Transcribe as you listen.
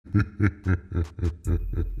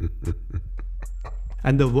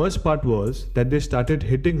And the worst part was that they started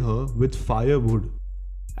hitting her with firewood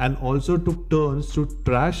and also took turns to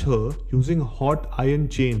trash her using hot iron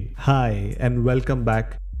chain. Hi, and welcome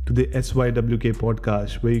back to the SYWK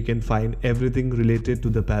podcast, where you can find everything related to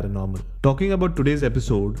the paranormal. Talking about today's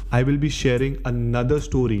episode, I will be sharing another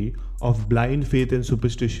story of blind faith and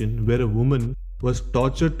superstition where a woman was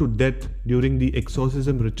tortured to death during the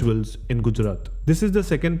exorcism rituals in Gujarat. This is the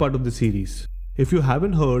second part of the series. If you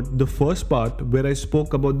haven't heard the first part where I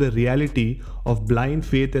spoke about the reality of blind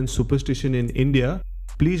faith and superstition in India,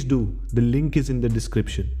 please do. The link is in the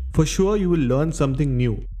description. For sure you will learn something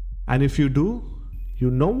new. And if you do, you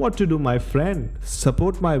know what to do, my friend.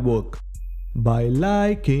 Support my work by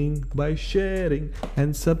liking, by sharing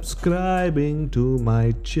and subscribing to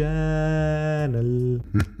my channel.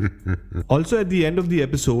 Also, at the end of the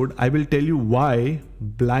episode, I will tell you why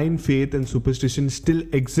blind faith and superstition still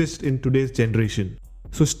exist in today's generation.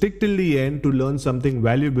 So stick till the end to learn something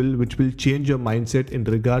valuable which will change your mindset in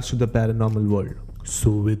regards to the paranormal world.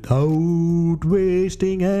 So without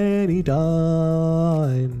wasting any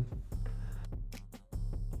time,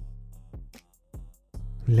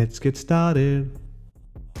 let's get started.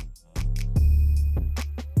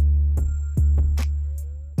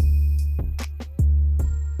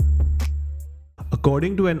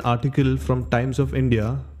 According to an article from Times of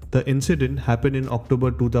India, the incident happened in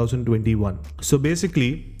October 2021. So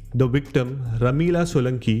basically, the victim Ramila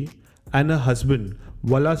Solanki and her husband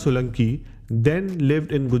Vala Solanki then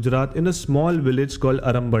lived in Gujarat in a small village called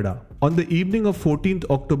Arambada. On the evening of 14th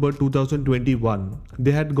October 2021,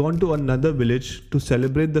 they had gone to another village to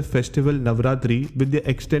celebrate the festival Navratri with their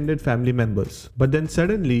extended family members. But then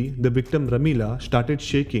suddenly, the victim Ramila started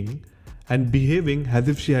shaking and behaving as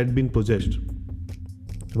if she had been possessed.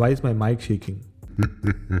 Why is my mic shaking?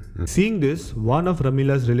 Seeing this, one of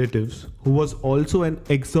Ramila's relatives, who was also an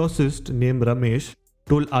exorcist named Ramesh,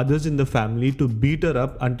 told others in the family to beat her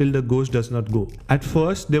up until the ghost does not go. At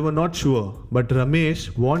first, they were not sure, but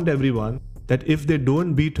Ramesh warned everyone that if they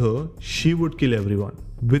don't beat her, she would kill everyone.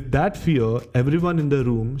 With that fear, everyone in the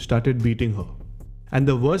room started beating her. And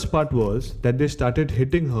the worst part was that they started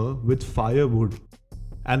hitting her with firewood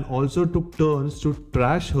and also took turns to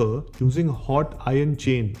trash her using hot iron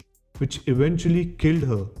chain, which eventually killed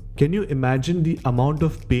her. Can you imagine the amount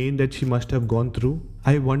of pain that she must have gone through?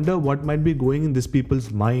 I wonder what might be going in these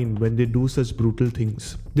people's mind when they do such brutal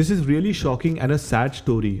things. This is really shocking and a sad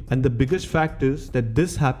story, and the biggest fact is that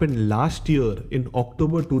this happened last year in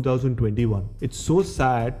October 2021. It's so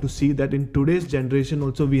sad to see that in today's generation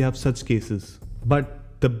also we have such cases. But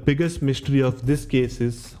the biggest mystery of this case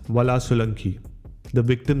is Vala Solanki, the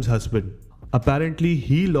victim's husband. Apparently,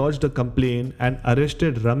 he lodged a complaint and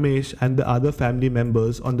arrested Ramesh and the other family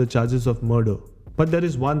members on the charges of murder. But there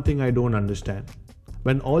is one thing I don't understand.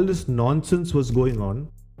 When all this nonsense was going on,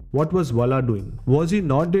 what was Vala doing? Was he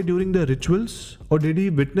not there during the rituals, or did he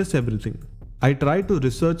witness everything? I tried to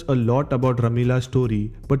research a lot about Ramila's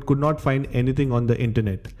story but could not find anything on the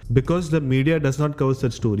internet because the media does not cover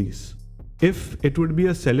such stories. If it would be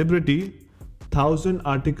a celebrity, 1,000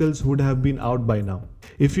 articles would have been out by now.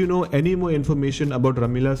 If you know any more information about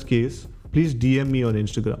Ramila's case, please DM me on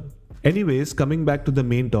Instagram. Anyways, coming back to the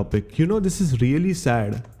main topic, this is really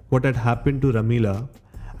sad what had happened to Ramila,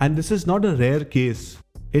 and this is not a rare case.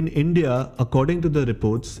 In India, according to the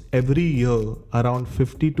reports, every year around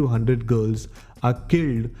 50 to 100 girls are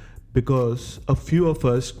killed because a few of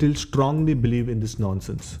us still strongly believe in this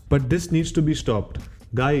nonsense. But this needs to be stopped.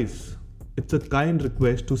 Guys, it's a kind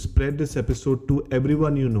request to spread this episode to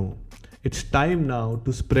everyone you know. It's time now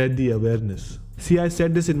to spread the awareness. See, I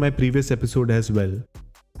said this in my previous episode as well,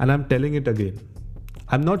 and I'm telling it again.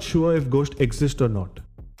 I'm not sure if ghosts exist or not,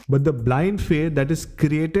 but the blind faith that is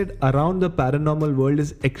created around the paranormal world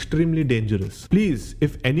is extremely dangerous. Please,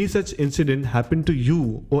 if any such incident happened to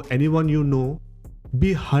you or anyone you know,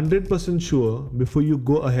 be 100% sure before you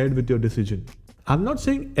go ahead with your decision. I'm not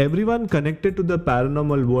saying everyone connected to the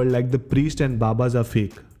paranormal world like the priest and babas are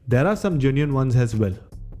fake. There are some genuine ones as well.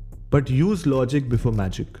 But use logic before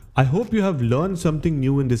magic. I hope you have learned something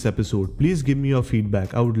new in this episode. Please give me your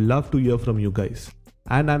feedback. I would love to hear from you guys.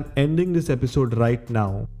 And I'm ending this episode right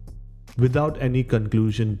now without any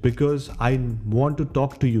conclusion because I want to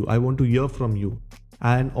talk to you. I want to hear from you.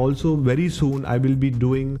 And also very soon I will be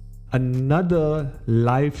doing another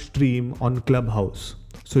live stream on Clubhouse.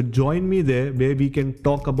 So join me there where we can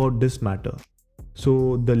talk about this matter.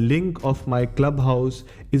 So the link of my Clubhouse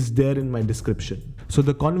is there in my description. So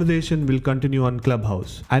the conversation will continue on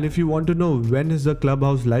Clubhouse. And if you want to know when is the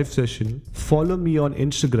Clubhouse live session, follow me on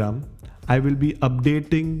Instagram. I will be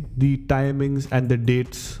updating the timings and the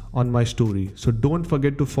dates on my story. So don't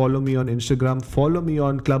forget to follow me on Instagram, follow me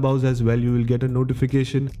on Clubhouse as well. You will get a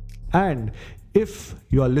notification. And if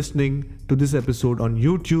you are listening to this episode on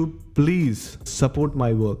YouTube, please support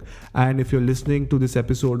my work. And if you're listening to this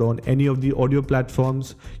episode on any of the audio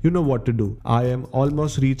platforms, you know what to do. I am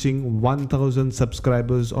almost reaching 1000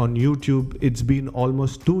 subscribers on YouTube. It's been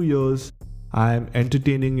almost 2 years. I am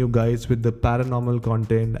entertaining you guys with the paranormal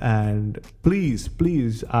content, and please,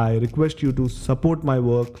 I request you to support my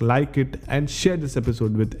work, like it, and share this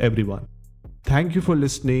episode with everyone. Thank you for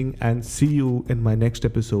listening, and see you in my next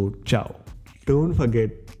episode. Ciao. Don't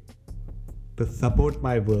forget to support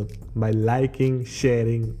my work by liking,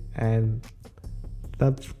 sharing, and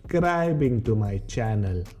subscribing to my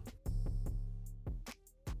channel.